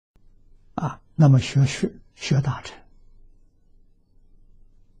那么学大乘，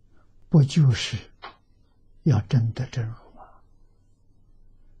不就是要证得真如吗？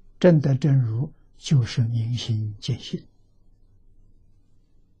证得真如就是明心见性，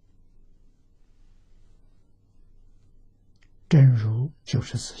真如就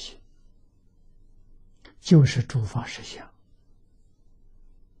是自性，就是诸法实相。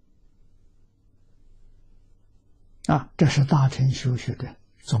这是大乘修学的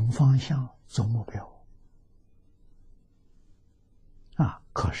总方向、总目标。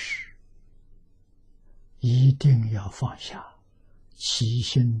可是一定要放下起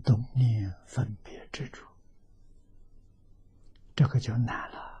心动念分别执着，这个就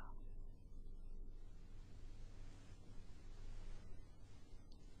难了。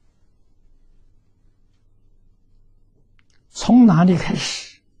从哪里开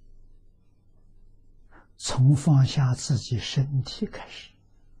始？从放下自己身体开始。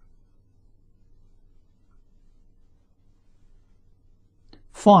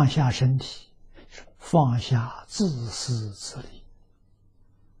放下身体，放下自私自利，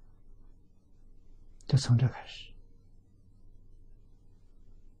就从这开始。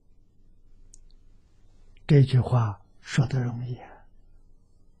这句话说得容易，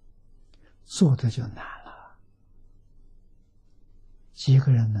做的就难了。几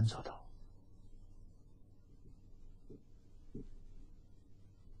个人能做到？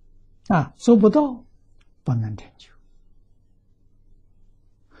做不到，不能成就。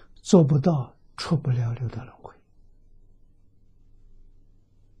做不到，出不了六道轮回。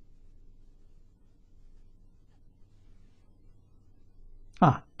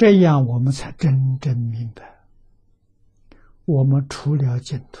这样我们才真正明白，我们除了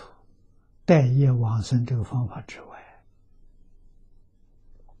净土带业往生这个方法之外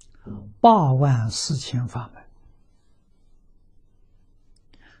，84000法门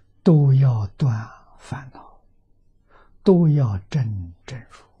都要断烦恼，都要证真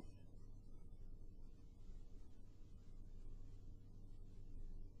如。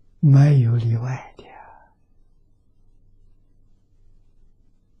没有例外的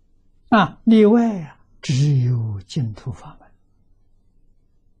例外只有净土法门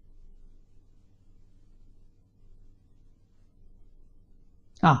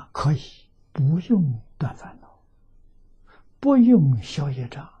可以不用断烦恼，不用消业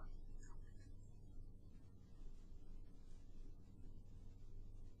障，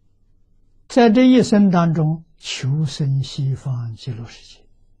在这一生当中求生西方极乐世界，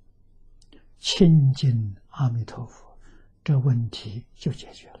亲近阿弥陀佛，这问题就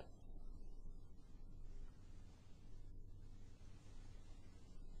解决了。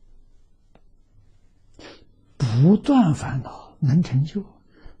不断烦恼能成就，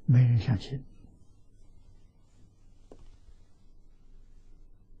没人相信。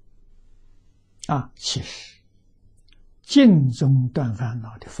其实净宗断烦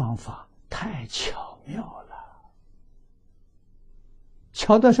恼的方法太巧妙了，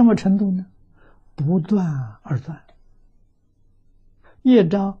巧到什么程度呢？不断而断，业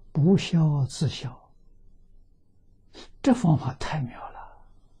障不消自消，这方法太妙了。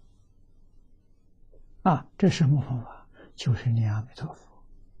这什么方法？就是念阿弥陀佛。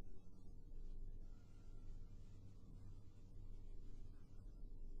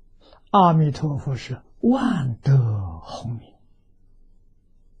阿弥陀佛是万德洪名，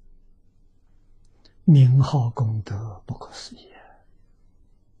名号功德不可思议，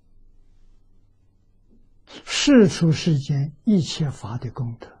世出世间一切法的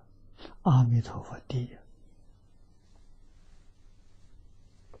功德，阿弥陀佛第一。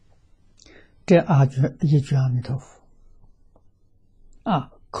这一句阿弥陀佛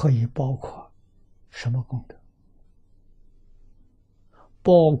可以包括什么功德？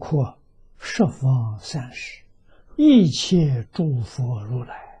包括十方三世一切诸佛如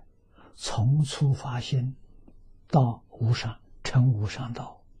来，从初发心到成无上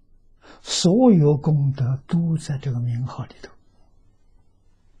道，所有功德都在这个名号里头。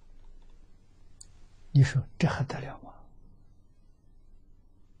你说这还得了吗？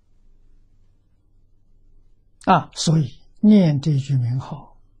所以念这句名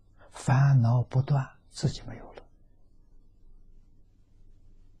号，烦恼不断，自己没有了，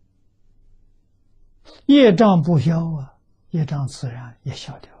业障不消业障自然也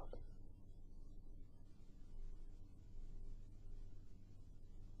消掉了。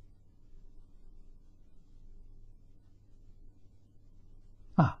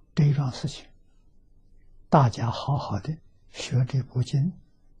这一桩事情，大家好好的学这部经，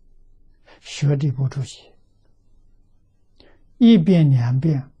学这部注解，一遍两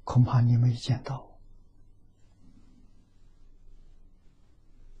遍，恐怕你没见到。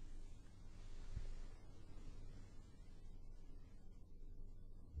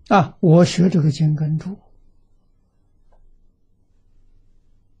我学这个经根注，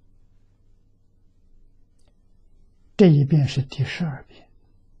这一遍是第12遍，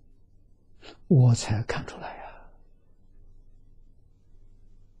我才看出来呀，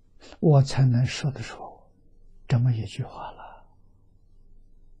我才能说得出这么一句话了。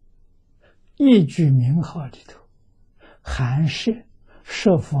一句名号里头含十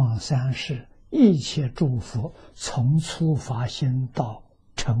方三世一切诸佛，从初发心到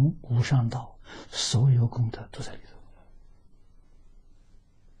成无上道，所有功德都在里头。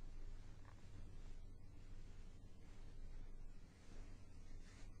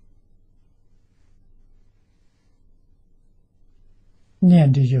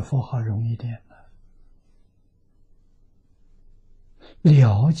念这句佛号容易点了，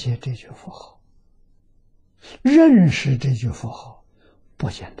了解这句佛号，认识这句佛号不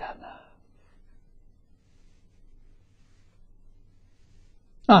简单了。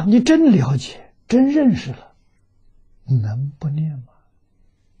你真了解，真认识了，能不念吗？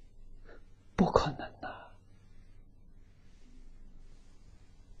不可能的。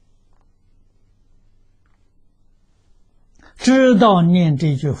知道念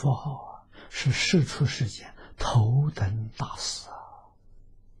这句佛号是世出世间头等大事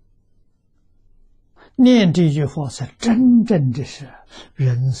念这句佛才真正的是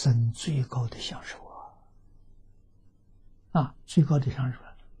人生最高的享受最高的享受，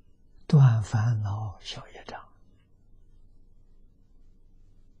断烦恼消业障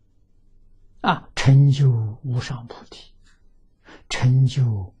成就无上菩提，成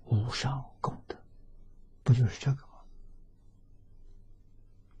就无上功德，不就是这个吗？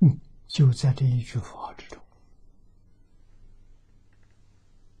就在这一句佛号之中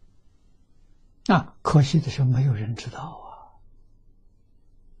可惜的是没有人知道